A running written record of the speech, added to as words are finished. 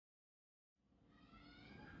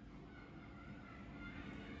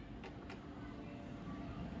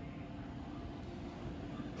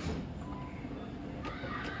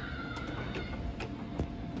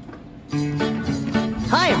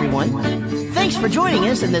Hi, everyone. Thanks for joining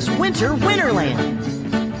us in this winter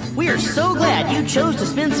Winterland. We are so glad you chose to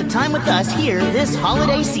spend some time with us here this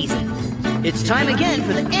holiday season. It's time again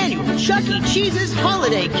for the annual Chuck E. Cheese's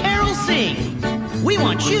Holiday Carol Sing. We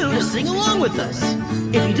want you to sing along with us.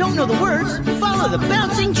 If you don't know the words, follow the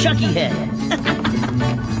bouncing Chucky head.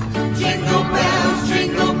 Jingle bells,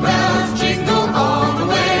 jingle all the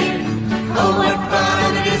way. Oh, what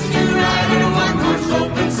fun it is to ride in a one-horse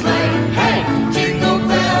open sleigh. Hey, jingle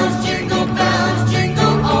bells, jingle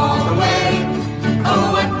all the way.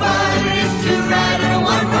 Oh, what fun it is to ride in a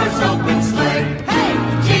one-horse open sleigh. Hey,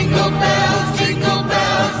 jingle bells, jingle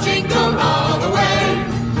all the way.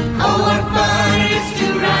 Oh, what fun it is to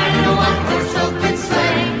ride in a one-horse open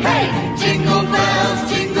sleigh. Hey, jingle bells,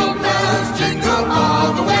 jingle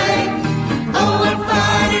all the way. Oh, what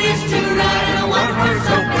fun it is to ride in a one-horse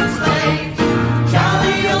open sleigh.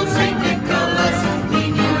 Jolly old St. Nicholas, we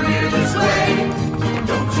knew here this way.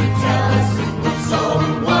 Don't you tell a single soul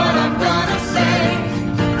what I'm gonna say.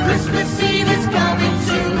 Christmas Eve is coming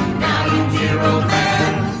soon, now you dear old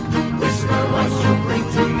man. Whisper what you'll bring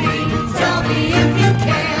to me, tell me if you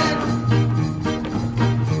can.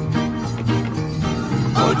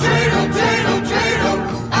 Oh, dreidel, dreidel, dreidel,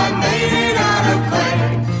 I made it out of clay.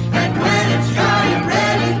 And when it's dry and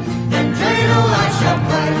ready, then dreidel I shall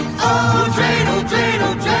play. Oh, dreidel,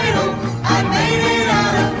 dreidel, dreidel, I made it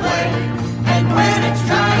out of clay. And when it's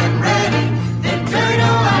dry and ready, then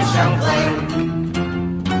dreidel I shall play.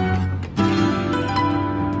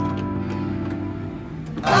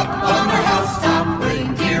 Up on the housetop,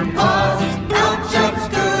 reindeer paws, out jumps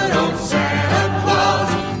good old Santa Claus.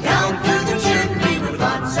 Down through the chimney with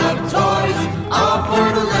lots of toys, all for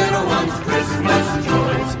the little ones' Christmas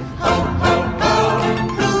joys. Ho, ho, ho,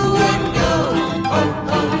 who wouldn't go? Ho,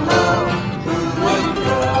 ho, ho, who wouldn't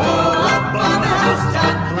go? Up on the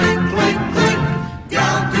housetop, clink, clink, clink,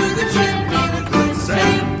 down through the chimney with good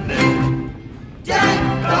Saint Nick. Deck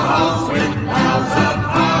the halls with boughs of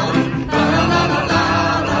holly,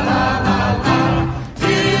 la-la-la-la-la-la-la-la.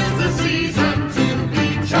 'Tis the season to be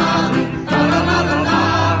jolly,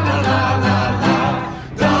 la-la-la-la-la-la-la-la.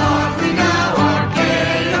 Don we now our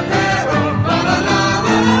gay apparel,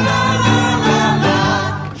 la-la-la-la-la-la-la-la.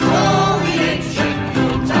 Troll the ancient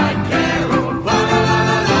Yuletide carol,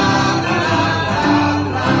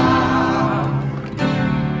 la-la-la-la-la-la-la.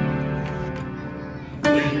 We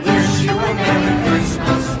wish you a Merry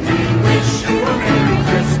Christmas, we wish you a Merry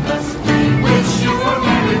Christmas, we wish you a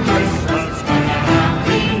Merry Christmas and a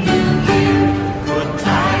Happy New Year. Good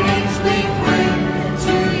tidings we bring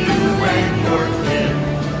to you and your kin.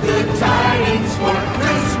 Good tidings for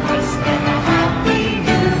Christmas and a Happy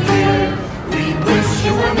New Year. We wish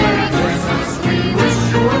you a Merry Christmas, we wish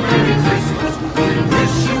you a Merry Christmas, we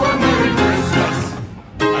wish you a Merry Christmas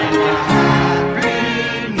and a Happy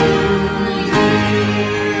New Year.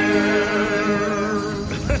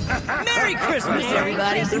 Merry Christmas,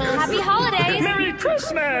 everybody. Happy holidays! Merry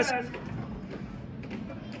Christmas!